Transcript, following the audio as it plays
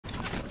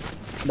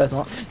No, it's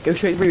not. Go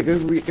straight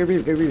reboot, go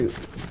reboot.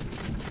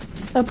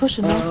 They're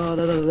pushing now. Oh,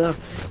 no.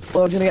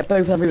 Well, I'm gonna get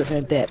both of them reboot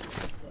and dead.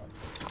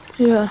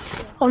 Yeah.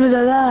 Oh no,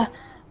 they're there.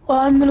 Well,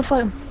 I'm gonna fight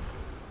them.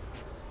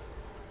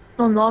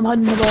 No, I'm not, I'm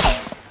hiding in the box.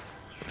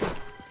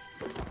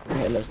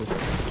 Okay, let's just...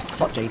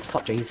 Fuck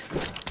J's.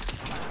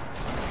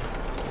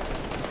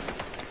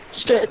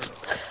 Shit.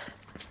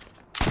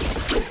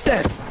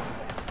 Dead!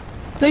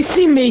 They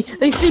see me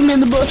in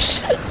the bush.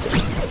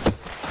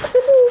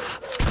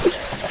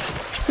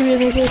 See me in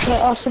the bush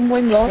like Arsene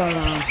Wenger.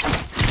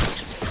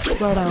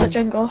 Go down. Like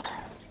Jenga.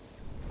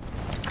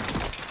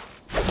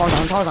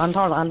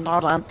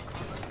 Tarzan.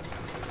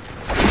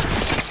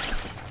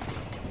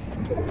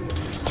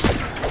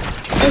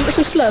 Oh, it's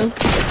so slow.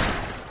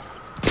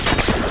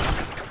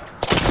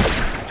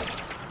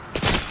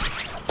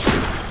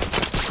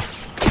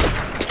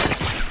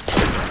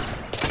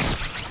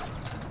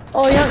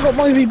 Oh, you haven't got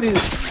my reboot.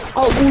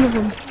 Oh, all of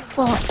them.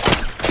 Fuck.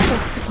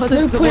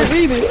 No point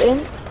rebooting.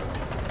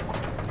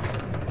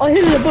 I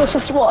hid in the bush,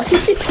 that's why.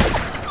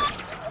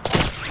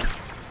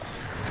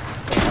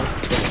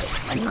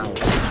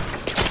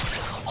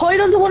 Hide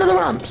under one of the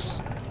ramps.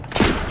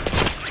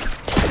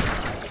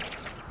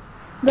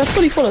 They're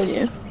fully following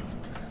you.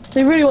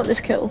 They really want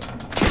this kill.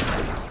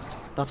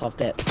 That's what I've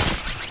dipped.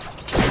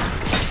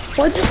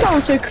 Why does it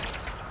sound so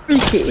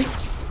creaky?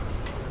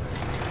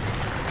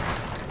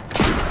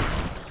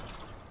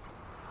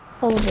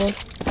 Oh my god.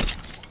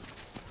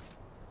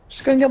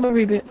 Just go and get my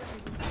reboot.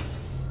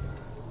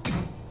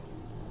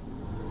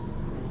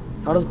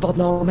 How does blood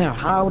know I'm here?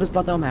 How does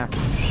blood know I'm here?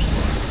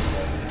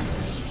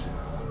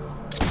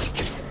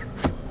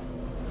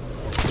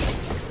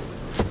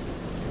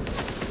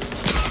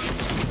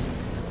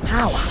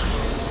 How?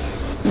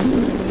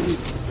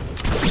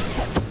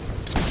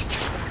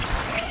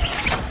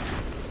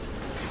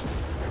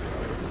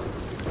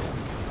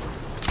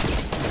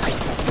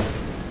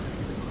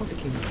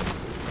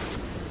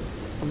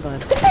 I'm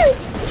dead.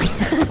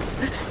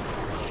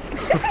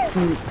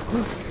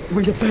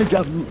 We can pick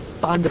up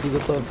bandits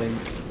or something.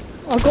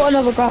 I've got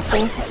another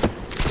grapple.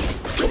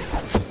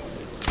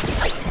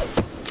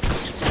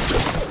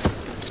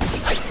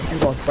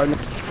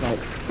 Right.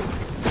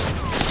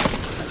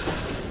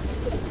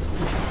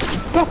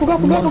 Grapple.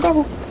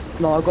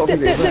 No, I've got to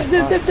Dip.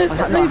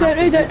 No,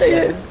 you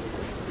don't.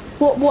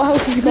 What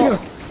health have you got?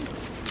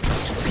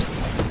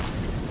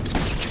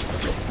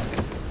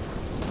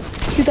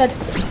 You're dead.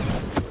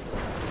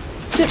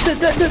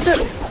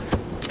 Dip.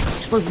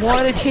 But why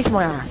are they chasing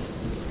my ass?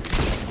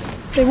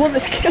 They want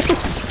this kill.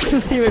 It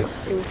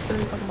was so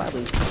fucking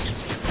badly.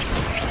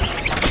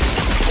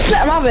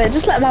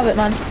 Just let them have it,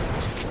 man.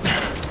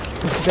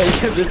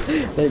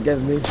 They get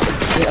me.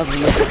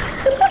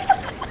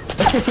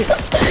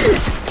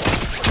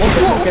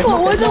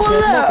 What? Why don't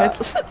want that?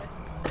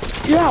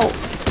 You're out.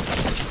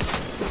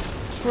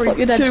 3, Fuck,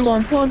 you're dead, 2,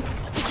 Storm. 1.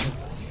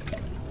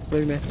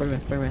 Blue myth.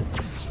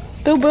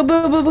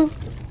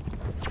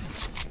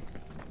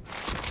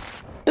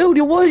 Build,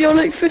 you're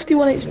like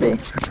 51 HP.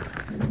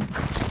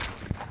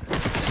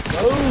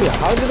 Oh,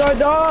 how did I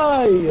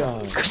die?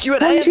 Cause you were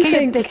What do you AFK,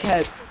 think?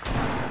 dickhead.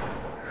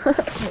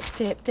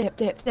 Dip.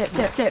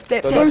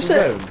 Got Bro, that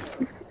so- zone?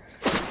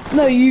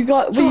 No, we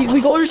got I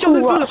just jumped full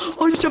this rush.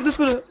 bullet. I just jumped this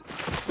bullet.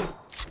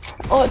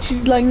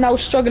 Archie's like now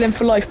struggling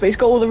for life, but he's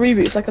got all the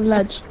reboots like a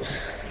ledge.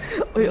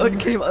 I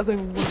came out as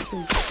one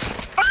thing.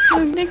 No,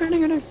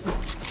 nigger.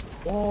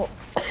 What?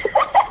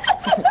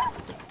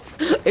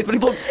 It's really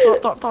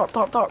dark.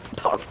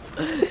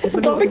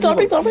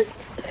 Topic.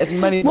 It's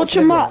many. Watch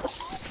your mats.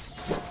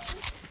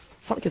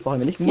 Fuck is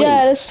behind me.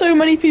 Yeah, there's so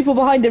many people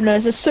behind him now.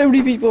 There's so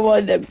many people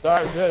behind him.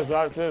 That's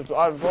it.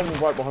 I'm probably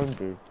right behind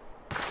you.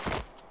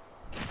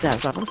 Yeah,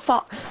 what the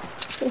fuck?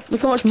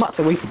 Look how much mats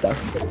I wasted there.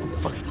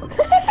 Fuck.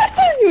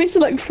 You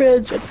wasted like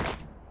 300.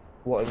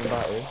 What in the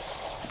battle?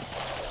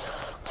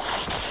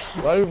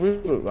 No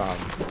reboot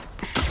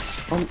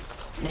van.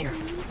 Nigger.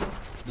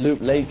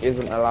 Loop Lake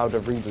isn't allowed a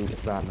reboot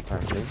van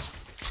apparently.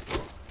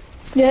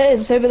 Yeah, it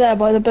is. It's over there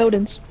by the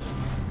buildings.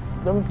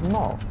 No, it's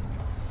not.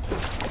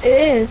 It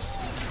is.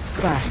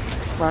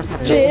 Where's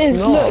that? Jay, it It's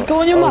is. not. Look, go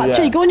on your map. yeah,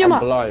 Jay, go on your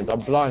map. I'm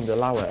blind.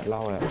 Allow it.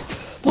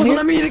 What do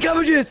I mean the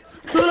cabbages?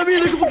 What do I mean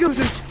looking for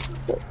cabbages?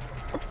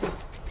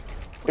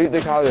 Eat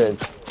the cabbage.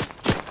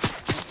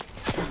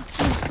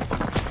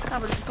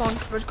 Cabbage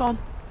is gone.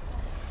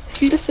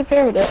 You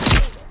disappear with it.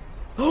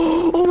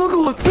 Oh my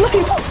god!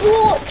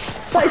 What?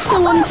 That is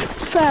so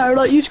unfair.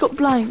 Like, you just got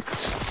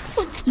blanks.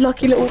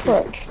 Lucky little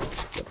prick.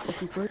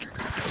 Fucking prick.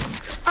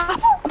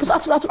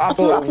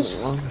 Apples.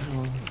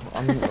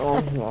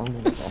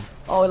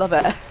 Oh, I love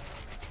it.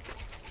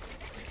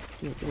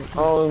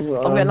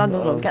 I'm getting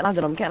landed on. Get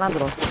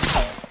landed on.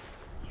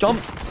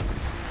 Jumped.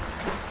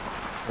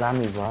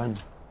 Lammy run.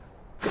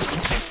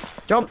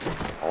 Jumped.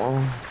 Oh.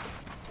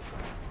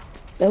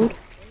 Building.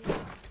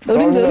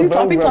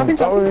 Topping.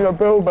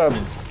 Build them.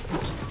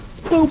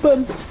 Build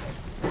them.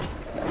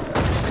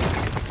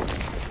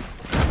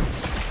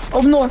 Oh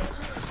no.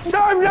 No,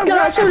 Get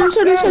out, shoot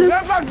him.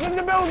 Get back in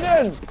the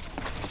building!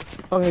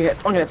 I'm gonna get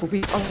full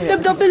piece. I'm gonna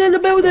They've get full been in the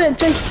building.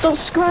 Jake, stop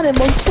scranning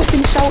while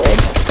fucking shouting.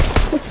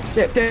 piece.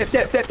 Dip.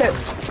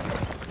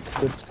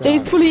 Good scan.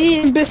 Jake's fully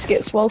eating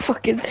biscuits while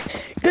fucking.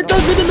 Get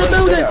those in the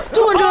building.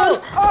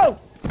 200. Oh!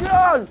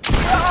 No!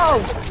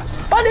 No!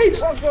 Bandage!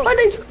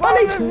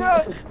 Bandage! No!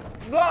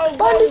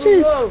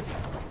 Bandages. No!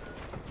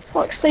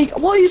 Fuck's sake!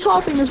 What are you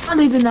typing? There's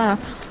bandages in there.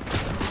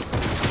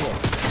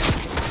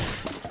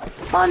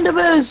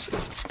 Bandages!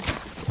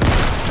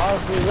 Oh,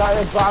 she's like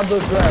a bamboo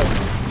girl.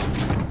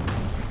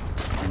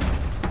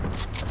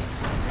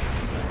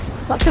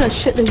 That's gonna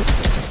shit me.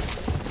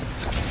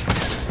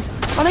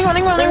 Running!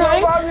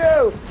 Above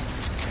you!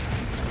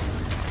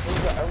 Who's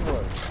that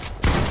everyone?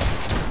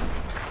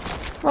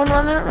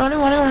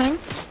 Running.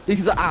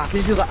 These are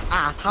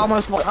ass. How am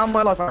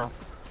I alive now?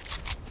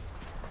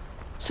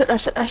 Sit there.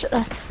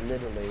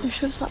 Literally. You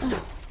should have sat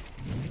there.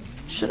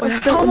 Should Wait,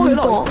 have how built am a I new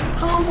alive? door.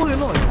 How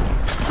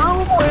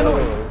am I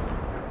alive?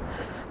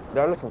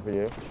 They're looking for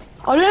you.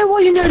 I don't know why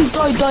you nearly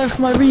died dying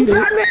for my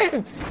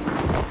reboot.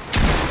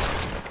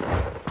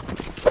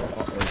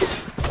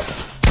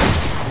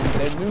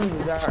 They knew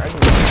you there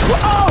anyway.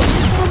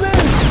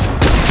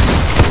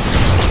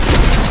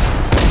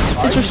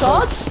 Hit your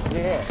shots?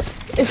 Yeah.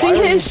 If he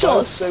hit his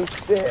shots. So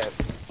stiff.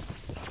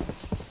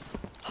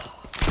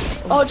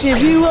 Archie,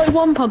 if you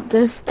one pumped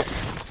this.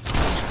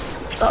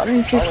 That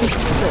means 50.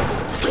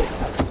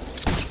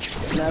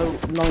 No,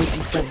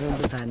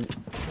 97%.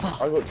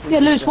 I got two. Yeah,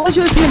 Lewis, why'd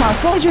you open your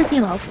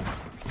mouth?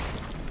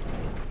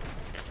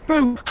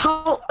 Bro,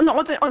 how? No,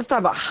 I don't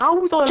understand. But how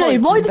was I? Jay,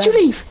 alive why from did you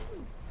then? leave?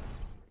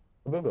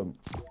 Rhythm.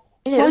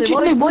 Yeah, Why'd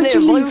you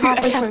leave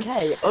halfway through?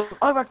 AFK.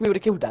 I reckon we would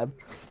have killed them.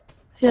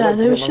 Yeah,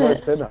 they were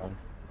shit. Dinner.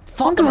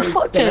 Fuck the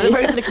fuck, Jay.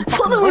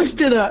 Fuck the roast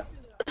dinner.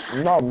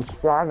 No, I'm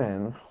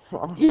scanning.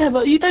 Yeah,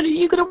 but you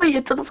gotta wait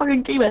until the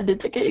fucking game ended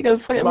to get you go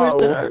fucking No. roast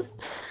dinner.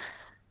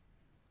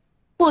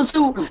 What,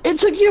 so it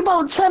took you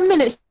about 10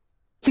 minutes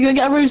to go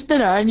get a roast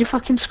dinner and you're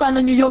fucking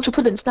scrambling your Yorkshire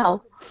puddings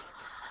now?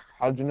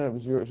 How do you know it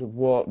was Yorkshire?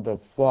 What the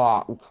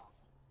fuck?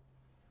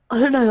 I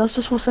don't know, that's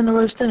just what's in the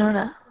roast dinner,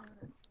 innit?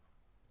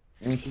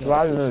 I'm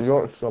scanning a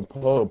Yorkshire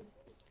pub.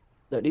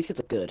 Look, these kids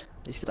are good.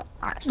 These kids are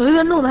actually. No,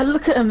 they're not,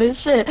 look at them, they're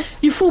shit.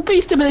 You full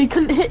beast him and he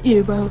couldn't hit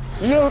you, bro.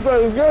 You're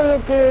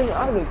the king,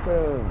 I'm the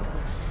king.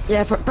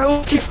 Yeah, bro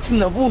was kissing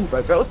the wall,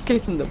 bro. Bro was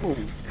kissing the wall.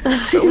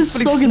 He Bro was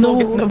fully slogging the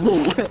wall.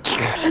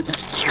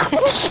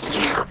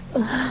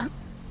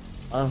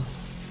 wall.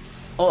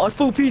 Oh, I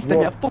full piece them,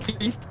 What? yeah, full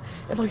piece.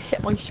 If I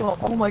hit my shot,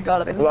 oh my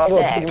god, I've been Well, I got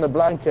sick. put in the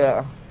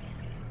blanket.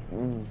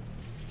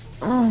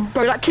 Oh.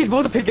 Bro, that kid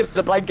was a pig in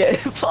the blanket.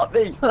 Fuck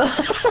me.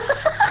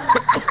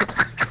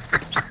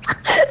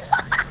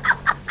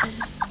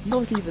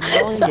 Not even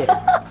lying.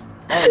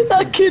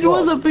 That kid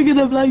was a pig in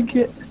a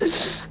blanket.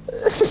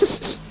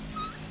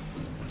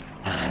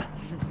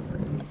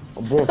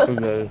 I'm broken,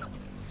 guys.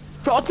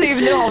 Bro, I don't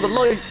even know how the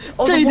line.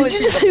 Jay, did you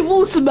just say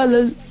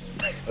watermelon?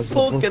 That's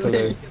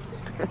Broccoli.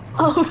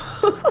 Oh.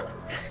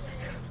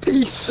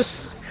 Peace.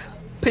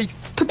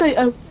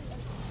 Potato.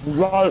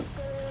 Right.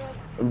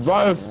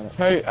 Roast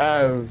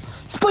potatoes.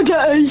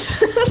 Spaghetti.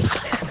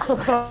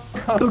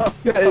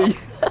 Okay.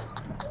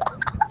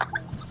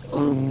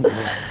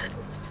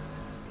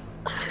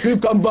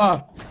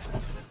 Cucumber.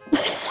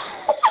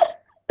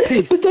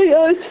 Peace.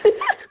 Potato.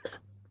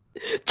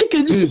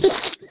 Chicken.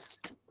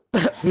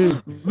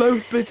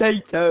 Roast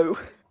potato.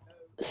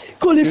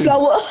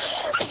 Cauliflower.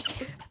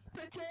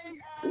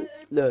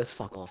 Lewis,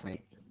 fuck off,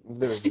 mate.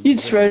 You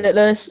just wrote it,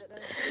 Lewis.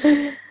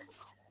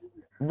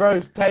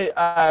 Roast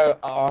potato.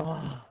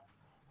 Oh.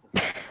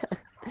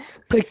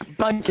 Pig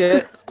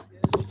blanket.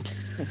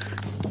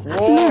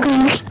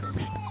 What?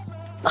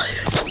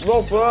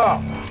 What's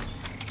up?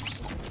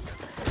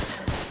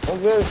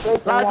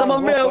 Lads, I'm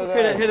on milk.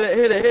 Hit it.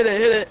 Hit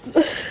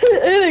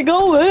it,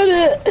 go,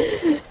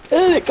 hit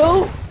it,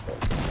 go.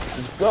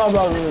 God,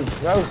 I'm going to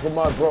go for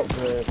my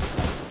broccoli.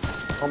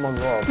 Oh my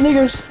god.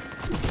 Niggers.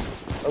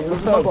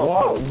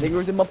 What?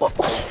 Fingers in my butt.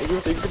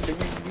 Fingers in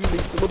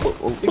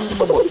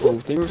my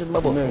butt. Fingers in my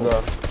butt. Nigga.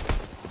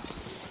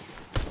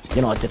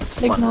 You know, I did it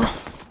for Nigga. fun.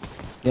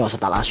 You know, I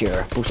said that last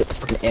year. Bullshit,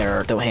 fucking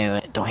error. Don't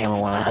hammer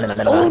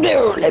one. Oh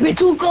no, let me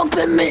talk up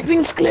and make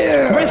things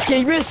clear.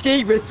 Risky. Roll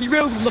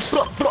from the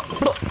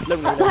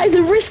That is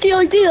a risky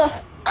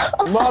idea.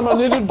 Mom, I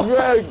need a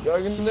drink.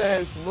 I'm gonna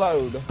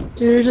explode.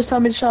 Dude, just tell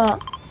me to shut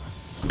up.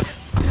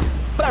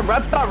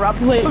 Barab.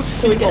 Wait,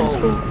 till we get in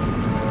school.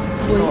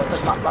 Oh,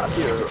 that last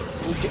year.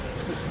 Bullshit,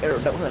 error.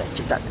 Don't hurt it.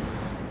 Check that.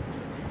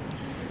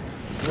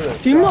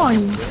 Do you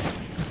mind?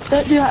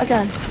 Don't do that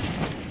again.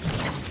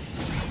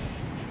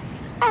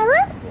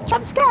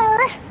 Jump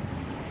scare.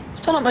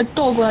 Sound like my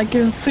dog when I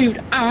give him food.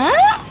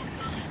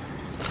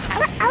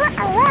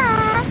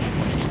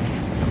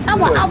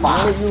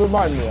 What do you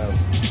remind me of?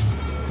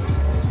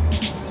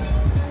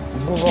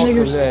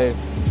 Niggers.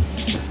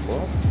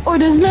 Broccoli. Oh,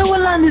 there's no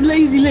one landed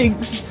lazy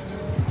links.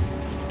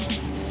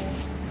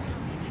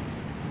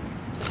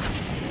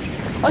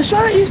 I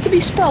swear it used to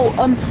be spelled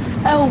Lynx.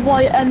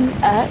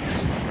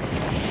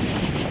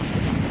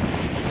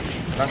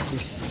 That's the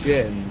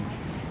skin.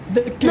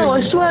 No,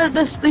 I swear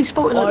they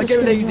spotted Oh, like go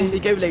this thing, lazy,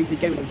 yeah. go lazy,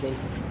 go lazy.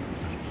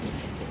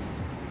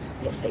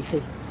 Yeah,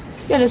 lazy.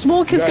 Yeah, there's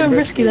more kids Going going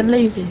risky than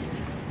lazy.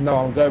 No,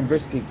 I'm going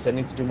risky because I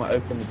need to do my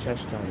open the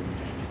chest challenge.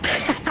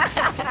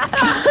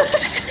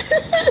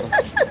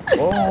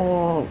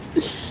 Oh,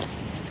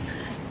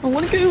 I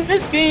wanna go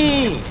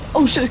risky!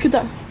 Oh shit, it's good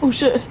there. Oh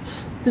shit.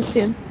 Didn't see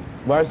him.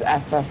 where's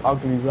FF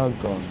Ugly Lug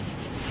gone?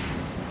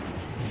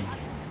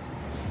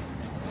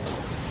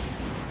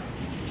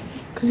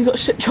 Because he got a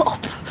shit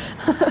job.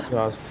 Yeah,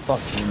 I was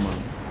fucking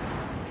man.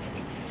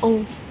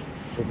 Oh.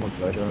 Oh my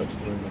god, I don't know what to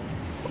do.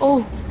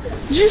 Oh.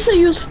 Did you say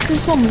you was fucking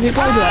fun with your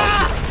glider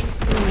out?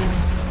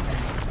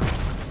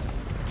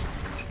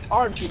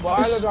 Aren't you? Well,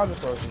 I love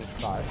dinosaurs in the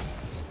sky.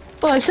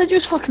 Well, I said you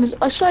was fucking his,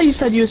 I swear you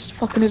said you was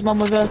fucking his mum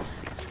with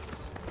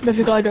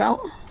your glider out.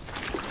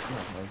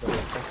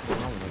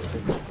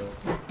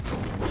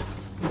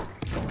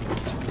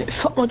 Yeah,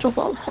 fuck my job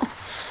up.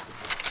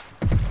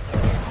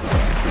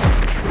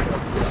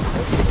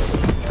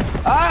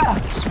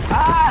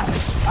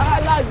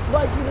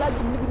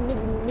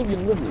 Nigga.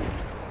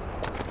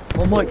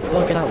 Oh my,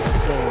 look it out.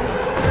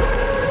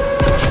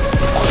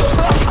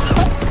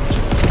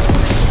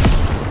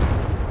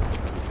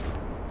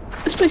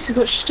 This place has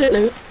got shit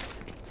loot.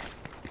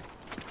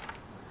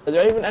 Is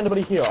there even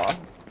anybody here?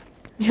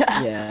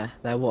 Yeah. Yeah,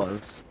 there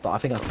was, but I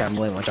think I scammed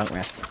away my junk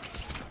rest.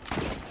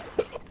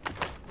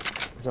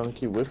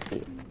 Junkie with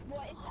you.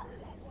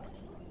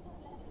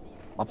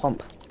 My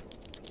pump.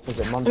 Is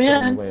it monster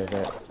Yeah. in the way of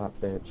it, fat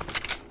bitch?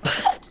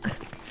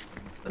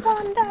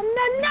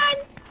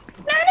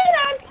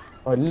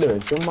 Oh,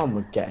 Lewis, your mum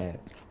would get it.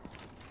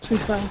 To be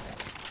fair.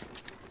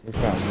 To be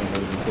fair, I've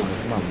never even seen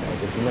his mum, I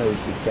just know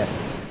she'd get it.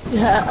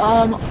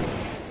 Yeah,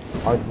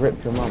 I'd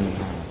rip your mum in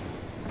half.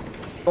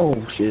 Oh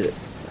shit.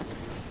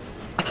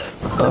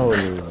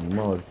 Holy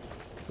mud.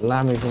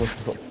 Lammy's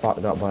almost got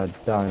fucked up by a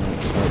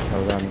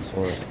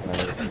Tyrannosaurus.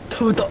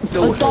 a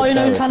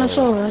Dino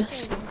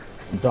Tanosaurus.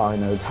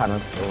 Dino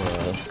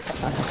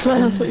Tanosaurus. I swear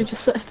that's what you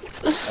just said.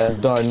 A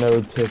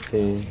Dino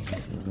Titty.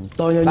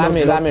 Dino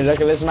Lammy, look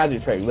at this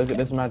magic trick. Look at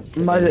this magic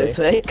trick. Magic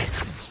trick.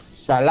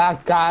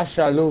 Shalaka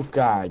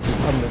Shaluka. You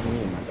come with me,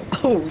 madam.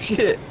 Oh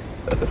shit.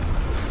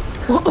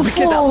 What the Think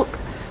it up. fuck?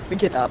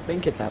 Think it up.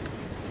 Think it up.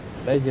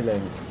 Lazy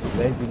Lakes.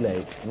 Lazy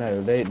Lake. No,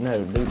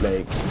 Loot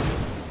Lake.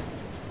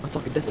 I'm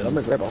fucking different. I'm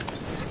a rebel.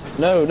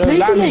 No, Lazy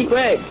Lammy, Lake.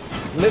 quick!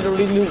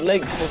 Literally Loot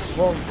Lake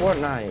for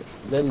Fortnite.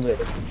 Then Lake.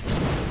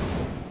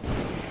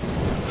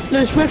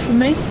 Lewis, wait for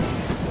me.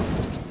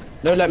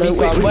 No, let me No,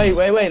 come. wait.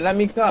 Wait, let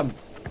me come.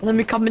 Let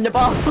me come in the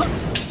bar.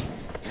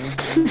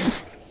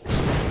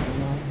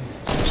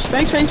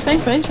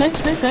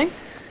 Bang.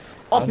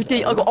 OPT,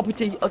 I got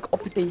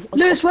OPT,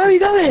 Lewis, where are you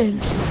going?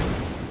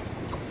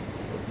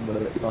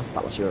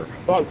 That was your.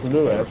 Fuck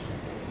Lewis.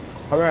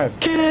 Come here.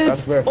 That's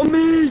Kids! where. On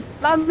me!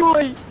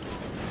 Landroy!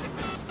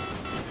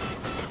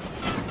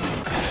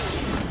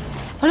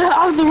 I don't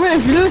have the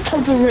rift. Lewis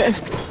has the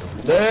rift.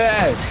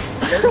 Lewis!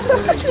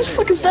 He's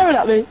fucking staring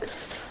at me.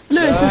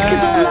 Lewis, there's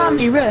kids on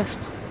Lammy rift.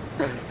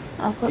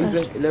 I've got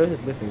this. Lewis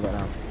is with me right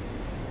now.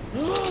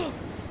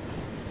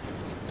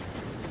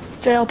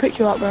 Jay, I'll pick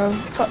you up, bro.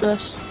 Fuck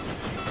this.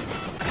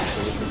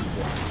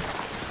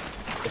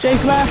 Jay,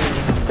 come back.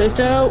 Stay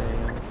still.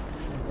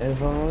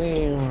 If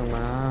only you were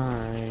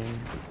mine.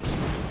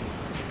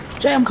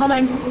 Jay, I'm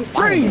coming.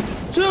 3,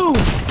 2,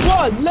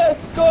 1,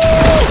 let's go!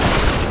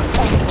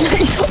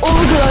 Jay, oh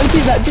my god, I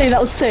see that. Jay, that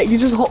was sick. You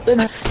just hopped in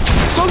there.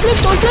 Dog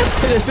lift.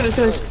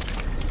 Finish.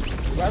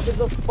 Wherever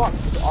the fuck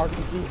is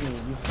RPG,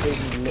 you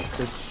freaking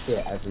liquid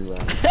shit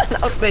everywhere.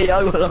 That was me,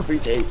 I got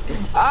RPG.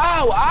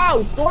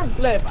 Ow! Storm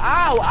flip!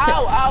 Ow!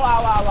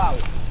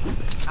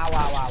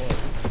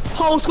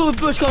 Whole school of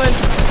bush coming!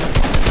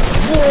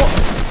 What?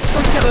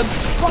 Kevin.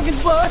 Fucking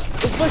Bush!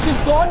 The Bush is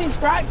gone, he's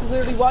cracked! He's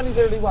literally one. He's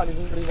literally one.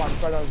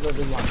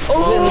 Oh!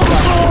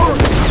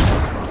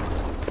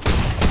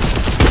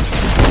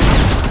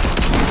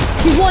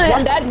 He's won it.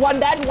 One dead.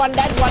 One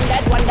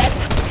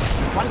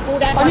full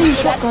dead. I need a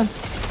shotgun.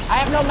 I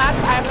have no mats,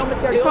 I have no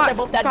materials, Cracked,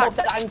 they're both dead, cracked.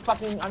 I'm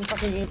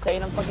fucking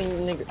insane, I'm fucking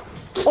nigger.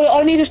 Oh,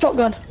 I need a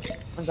shotgun.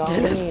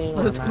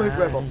 Let's move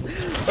rebels.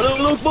 I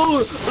don't look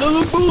forward!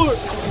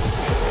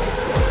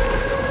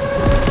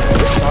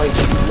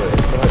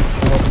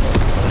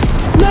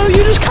 No, you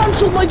just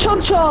cancelled my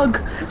chug.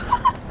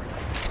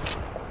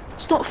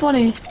 It's not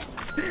funny.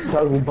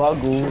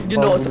 Buggle. You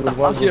know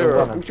what's the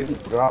error?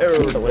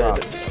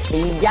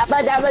 Yabba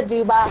dabba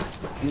dooba.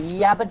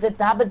 Yabba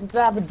dabba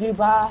dabba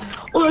dooba.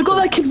 Oh, I got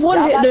that kid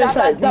one hit, Lewis.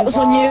 That was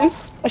on you.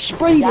 I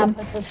sprayed him.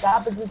 Yabba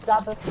dabba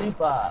dabba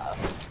dooba.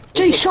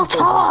 Jay, shut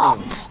up.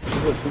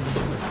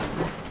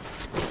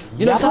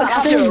 You know,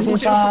 that's the error.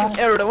 What's your fucking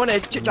error? I want to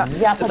chit chat. I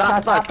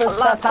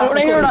want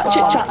to hear that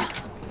chit chat.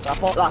 That's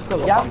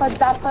good. Yabba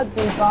dabba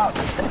dooba.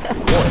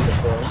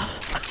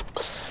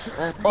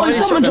 Oh,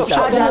 someone dropped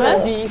shotgun there.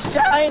 Be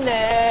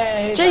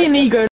shiny. Jay and Negro.